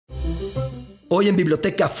Hoy en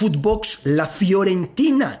Biblioteca Footbox, la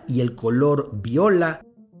Fiorentina y el color viola,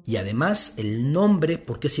 y además el nombre,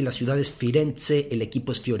 porque si la ciudad es Firenze, el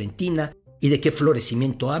equipo es Fiorentina, y de qué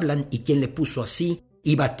florecimiento hablan, y quién le puso así,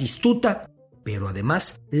 y Batistuta, pero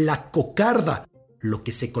además la cocarda, lo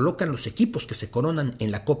que se colocan los equipos que se coronan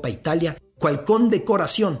en la Copa Italia, cual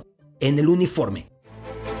condecoración en el uniforme.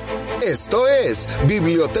 Esto es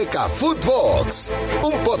Biblioteca Footbox,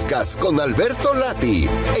 un podcast con Alberto Lati,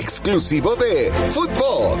 exclusivo de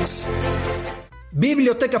Footbox.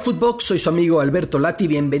 Biblioteca Footbox, soy su amigo Alberto Lati,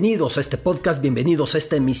 bienvenidos a este podcast, bienvenidos a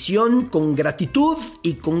esta emisión con gratitud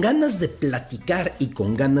y con ganas de platicar y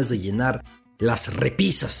con ganas de llenar las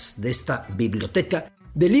repisas de esta biblioteca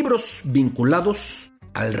de libros vinculados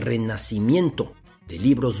al Renacimiento, de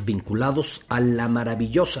libros vinculados a la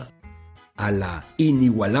maravillosa, a la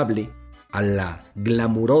inigualable, a la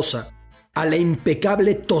glamurosa, a la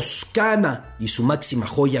impecable Toscana y su máxima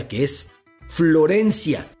joya que es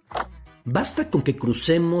Florencia. Basta con que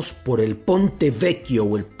crucemos por el Ponte Vecchio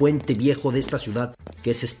o el Puente Viejo de esta ciudad,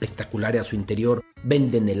 que es espectacular a su interior.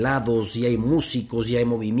 Venden helados, y hay músicos, y hay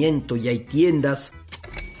movimiento, y hay tiendas.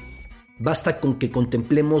 Basta con que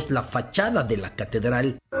contemplemos la fachada de la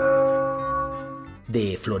catedral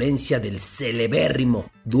de Florencia, del celebérrimo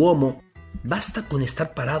Duomo. Basta con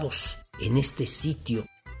estar parados en este sitio,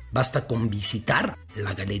 basta con visitar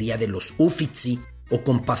la Galería de los Uffizi, o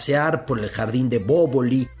con pasear por el Jardín de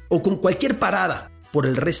Boboli, o con cualquier parada por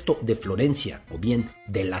el resto de Florencia, o bien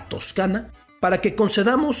de la Toscana, para que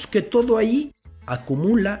concedamos que todo ahí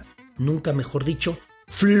acumula, nunca mejor dicho,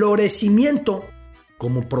 florecimiento,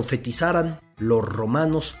 como profetizaran los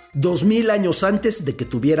romanos 2000 años antes de que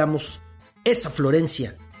tuviéramos esa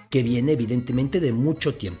Florencia, que viene evidentemente de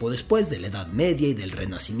mucho tiempo después, de la Edad Media y del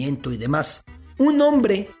Renacimiento y demás. Un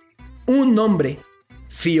nombre,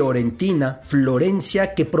 Fiorentina,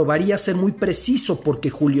 Florencia, que probaría ser muy preciso porque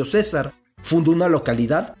Julio César fundó una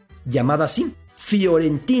localidad llamada así,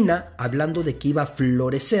 Fiorentina, hablando de que iba a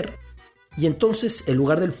florecer, y entonces el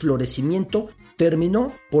lugar del florecimiento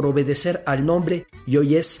terminó por obedecer al nombre y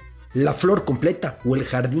hoy es la flor completa o el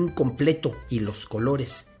jardín completo y los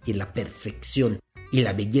colores y la perfección y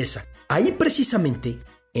la belleza. Ahí precisamente,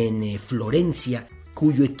 en Florencia,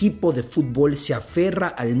 cuyo equipo de fútbol se aferra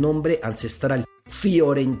al nombre ancestral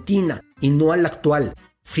Fiorentina y no al actual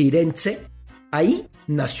Firenze, ahí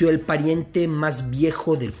nació el pariente más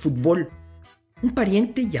viejo del fútbol, un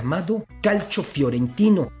pariente llamado calcio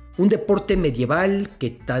fiorentino, un deporte medieval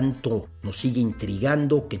que tanto nos sigue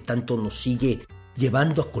intrigando, que tanto nos sigue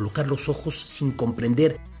llevando a colocar los ojos sin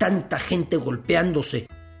comprender tanta gente golpeándose.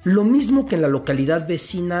 Lo mismo que en la localidad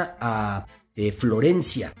vecina a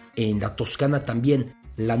Florencia, en la Toscana también,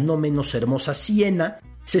 la no menos hermosa Siena,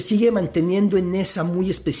 se sigue manteniendo en esa muy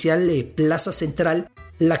especial plaza central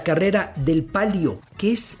la carrera del palio.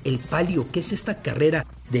 ¿Qué es el palio? ¿Qué es esta carrera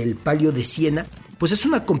del palio de Siena? Pues es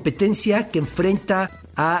una competencia que enfrenta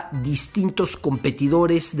a distintos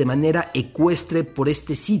competidores de manera ecuestre por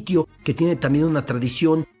este sitio que tiene también una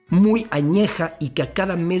tradición muy añeja y que a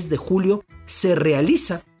cada mes de julio se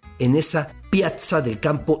realiza en esa piazza del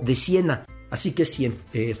campo de Siena. Así que si en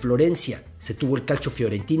Florencia se tuvo el calcio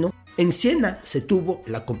fiorentino, en Siena se tuvo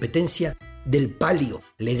la competencia del palio,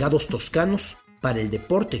 legados toscanos para el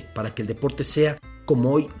deporte, para que el deporte sea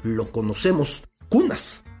como hoy lo conocemos,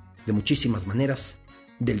 cunas de muchísimas maneras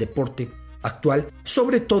del deporte actual,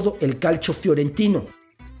 sobre todo el calcio fiorentino.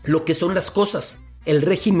 Lo que son las cosas, el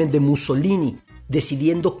régimen de Mussolini,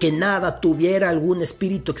 decidiendo que nada tuviera algún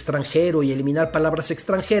espíritu extranjero y eliminar palabras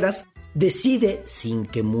extranjeras, decide, sin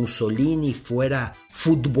que Mussolini fuera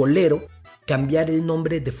futbolero, cambiar el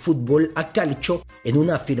nombre de fútbol a calcio en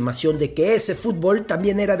una afirmación de que ese fútbol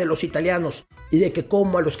también era de los italianos y de que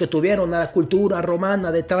como a los que tuvieron a la cultura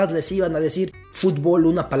romana detrás les iban a decir fútbol,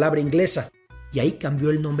 una palabra inglesa. Y ahí cambió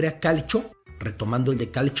el nombre a calcio, retomando el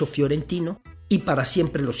de calcio fiorentino, y para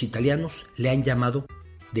siempre los italianos le han llamado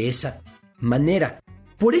de esa manera.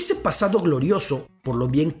 Por ese pasado glorioso, por lo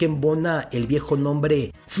bien que embona el viejo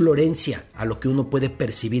nombre Florencia a lo que uno puede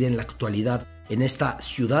percibir en la actualidad en esta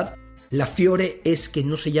ciudad, la Fiore es que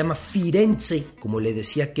no se llama Firenze, como le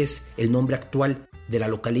decía que es el nombre actual de la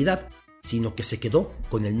localidad, sino que se quedó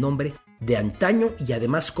con el nombre de antaño y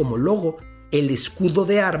además como logo el escudo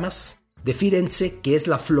de armas de Firenze, que es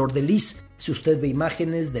la flor de lis. Si usted ve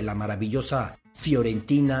imágenes de la maravillosa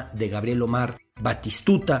Fiorentina de Gabriel Omar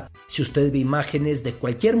Batistuta, si usted ve imágenes de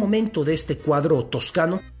cualquier momento de este cuadro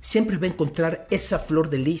toscano, siempre va a encontrar esa flor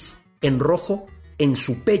de lis en rojo en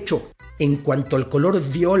su pecho. En cuanto al color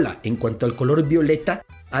viola, en cuanto al color violeta,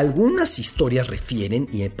 algunas historias refieren,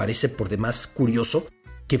 y me parece por demás curioso,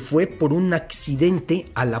 que fue por un accidente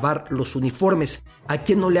al lavar los uniformes. ¿A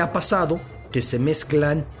quién no le ha pasado que se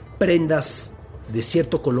mezclan prendas de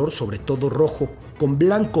cierto color, sobre todo rojo, con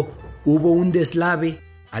blanco? Hubo un deslave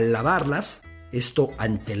al lavarlas, esto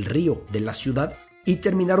ante el río de la ciudad, y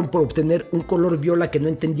terminaron por obtener un color viola que no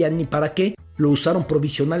entendían ni para qué. Lo usaron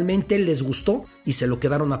provisionalmente, les gustó y se lo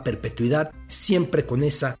quedaron a perpetuidad, siempre con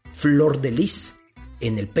esa flor de lis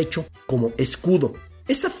en el pecho como escudo.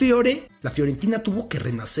 Esa Fiore, la Fiorentina, tuvo que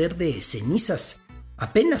renacer de cenizas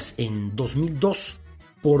apenas en 2002,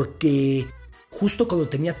 porque justo cuando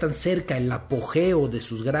tenía tan cerca el apogeo de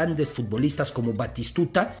sus grandes futbolistas como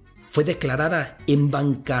Batistuta, fue declarada en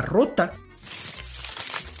bancarrota.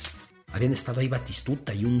 Habían estado ahí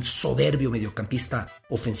Batistuta y un soberbio mediocampista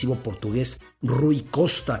ofensivo portugués, Rui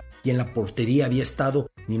Costa, y en la portería había estado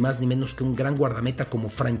ni más ni menos que un gran guardameta como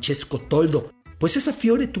Francesco Toldo. Pues esa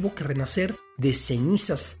Fiore tuvo que renacer de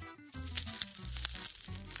cenizas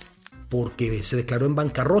porque se declaró en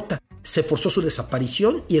bancarrota. Se forzó su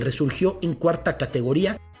desaparición y resurgió en cuarta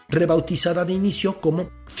categoría, rebautizada de inicio como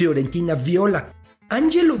Fiorentina Viola.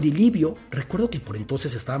 Angelo Di Livio, recuerdo que por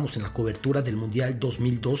entonces estábamos en la cobertura del Mundial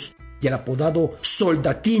 2002 y el apodado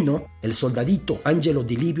Soldatino, el soldadito Angelo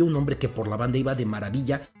Di Livio, un hombre que por la banda iba de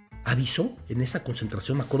maravilla, avisó en esa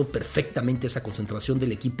concentración, me acuerdo perfectamente esa concentración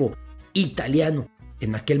del equipo italiano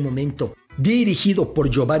en aquel momento, dirigido por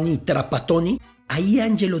Giovanni Trapattoni. Ahí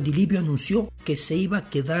Angelo Di Livio anunció que se iba a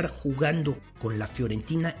quedar jugando con la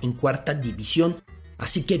Fiorentina en cuarta división,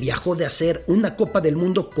 así que viajó de hacer una Copa del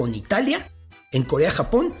Mundo con Italia en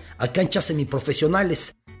Corea-Japón a canchas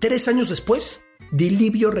semiprofesionales. 3 años después, Di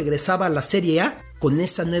Livio regresaba a la Serie A con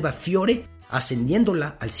esa nueva Fiore,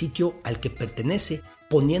 ascendiéndola al sitio al que pertenece,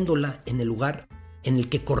 poniéndola en el lugar en el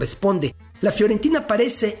que corresponde. La Fiorentina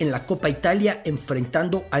aparece en la Copa Italia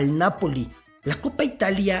enfrentando al Napoli. La Copa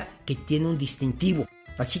Italia que tiene un distintivo.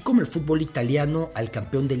 Así como el fútbol italiano al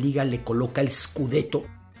campeón de liga le coloca el Scudetto,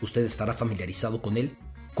 usted estará familiarizado con él.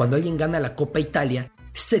 Cuando alguien gana la Copa Italia,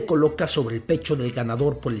 se coloca sobre el pecho del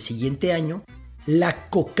ganador por el siguiente año la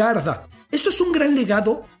cocarda. Esto es un gran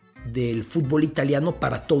legado del fútbol italiano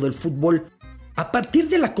para todo el fútbol. A partir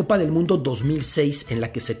de la Copa del Mundo 2006, en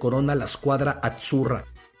la que se corona la squadra azzurra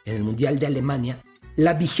en el Mundial de Alemania,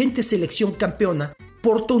 la vigente selección campeona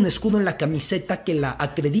porta un escudo en la camiseta que la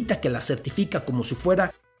acredita, que la certifica como si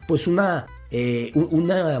fuera pues una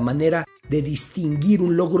manera de distinguir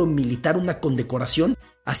un logro militar, una condecoración.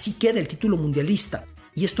 Así queda el título mundialista.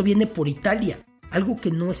 Y esto viene por Italia, algo que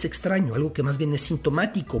no es extraño, algo que más bien es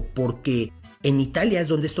sintomático, porque en Italia es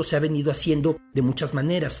donde esto se ha venido haciendo de muchas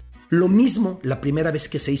maneras. Lo mismo, la primera vez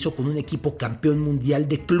que se hizo con un equipo campeón mundial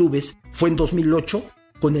de clubes fue en 2008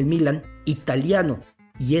 con el Milan italiano.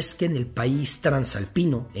 Y es que en el país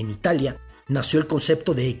transalpino, en Italia, nació el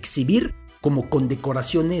concepto de exhibir como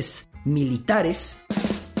condecoraciones militares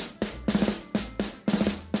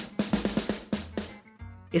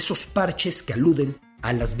esos parches que aluden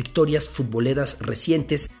a las victorias futboleras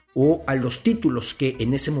recientes o a los títulos que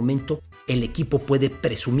en ese momento el equipo puede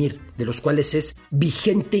presumir, de los cuales es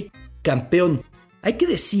vigente campeón. Hay que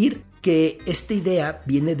decir que esta idea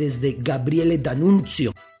viene desde Gabriele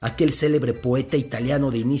D'Annunzio, aquel célebre poeta italiano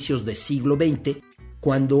de inicios del siglo XX,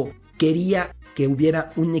 cuando quería que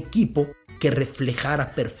hubiera un equipo que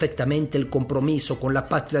reflejara perfectamente el compromiso con la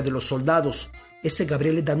patria de los soldados. Ese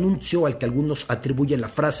Gabriele D'Annunzio al que algunos atribuyen la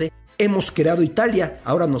frase «Hemos creado Italia,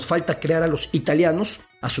 ahora nos falta crear a los italianos»,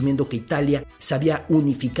 asumiendo que Italia se había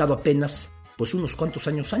unificado apenas pues unos cuantos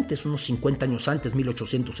años antes, unos 50 años antes,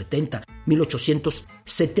 1870,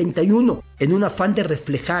 1871, en un afán de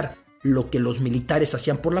reflejar lo que los militares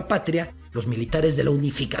hacían por la patria. Los militares de la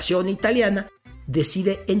unificación italiana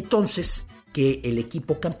decide entonces que el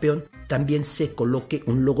equipo campeón también se coloque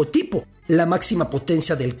un logotipo. La máxima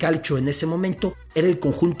potencia del calcio en ese momento era el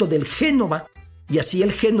conjunto del Génova, y así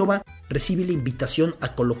el Génova recibe la invitación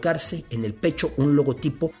a colocarse en el pecho un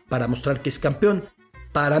logotipo para mostrar que es campeón.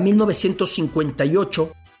 Para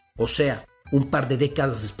 1958, o sea, un par de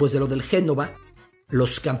décadas después de lo del Génova,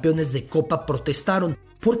 los campeones de Copa protestaron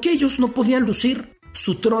porque ellos no podían lucir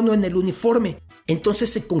su trono en el uniforme. Entonces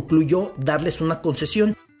se concluyó darles una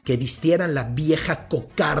concesión, que vistieran la vieja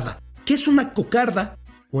cocarda. ¿Qué es una cocarda?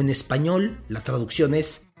 O en español, la traducción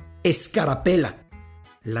es escarapela.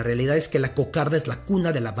 La realidad es que la cocarda es la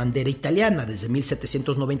cuna de la bandera italiana. Desde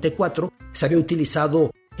 1794 se había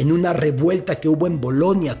utilizado en una revuelta que hubo en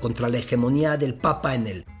Bolonia contra la hegemonía del Papa en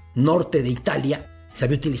el norte de Italia. Se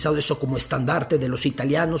había utilizado eso como estandarte de los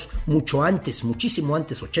italianos mucho antes, muchísimo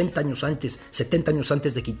antes, 80 años antes, 70 años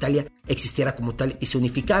antes de que Italia existiera como tal y se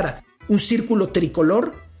unificara. Un círculo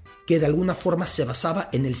tricolor que de alguna forma se basaba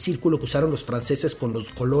en el círculo que usaron los franceses con los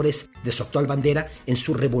colores de su actual bandera en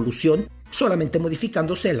su revolución, solamente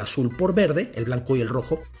modificándose el azul por verde, el blanco y el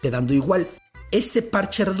rojo, quedando igual. Ese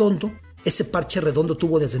parche redondo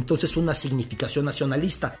tuvo desde entonces una significación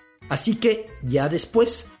nacionalista. Así que ya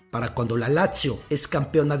después, para cuando la Lazio es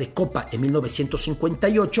campeona de Copa en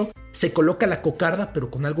 1958, se coloca la cocarda, pero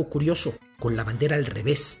con algo curioso, con la bandera al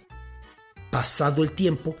revés. Pasado el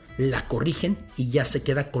tiempo, la corrigen y ya se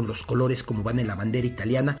queda con los colores como van en la bandera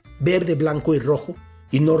italiana, verde, blanco y rojo,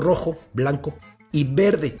 y no rojo, blanco y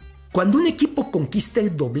verde. Cuando un equipo conquista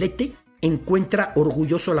el doblete, encuentra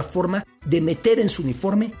orgulloso la forma de meter en su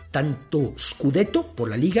uniforme tanto scudetto por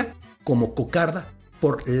la liga como cocarda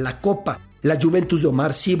por la copa. La Juventus de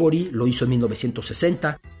Omar Sivori lo hizo en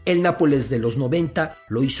 1960, el Nápoles de los 90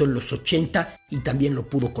 lo hizo en los 80 y también lo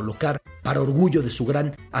pudo colocar para orgullo de su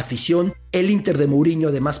gran afición. El Inter de Mourinho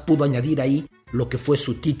además pudo añadir ahí lo que fue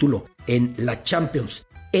su título en la Champions.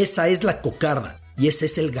 Esa es la cocarda y ese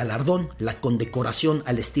es el galardón, la condecoración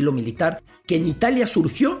al estilo militar que en Italia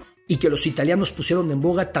surgió y que los italianos pusieron en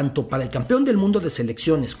boga tanto para el campeón del mundo de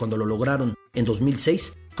selecciones cuando lo lograron en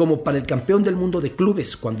 2006 como para el campeón del mundo de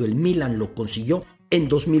clubes cuando el Milan lo consiguió en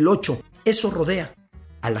 2008. Eso rodea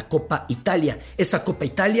a la Copa Italia, esa Copa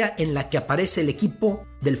Italia en la que aparece el equipo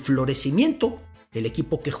del florecimiento, el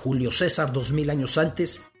equipo que Julio César 2000 años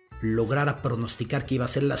antes lograra pronosticar que iba a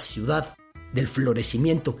ser la ciudad del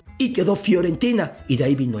florecimiento, y quedó Fiorentina, y de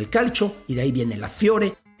ahí vino el calcio, y de ahí viene la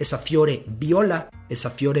Fiore, esa Fiore viola, esa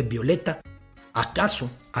Fiore violeta.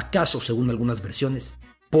 ¿Acaso, según algunas versiones,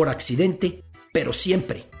 por accidente, pero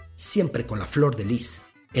siempre con la flor de lis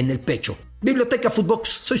en el pecho? Biblioteca Footbox,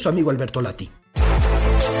 soy su amigo Alberto Lati.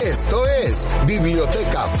 Esto es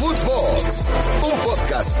Biblioteca Footbox, un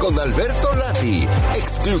podcast con Alberto Lati,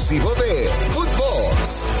 exclusivo de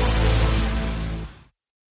Footbox.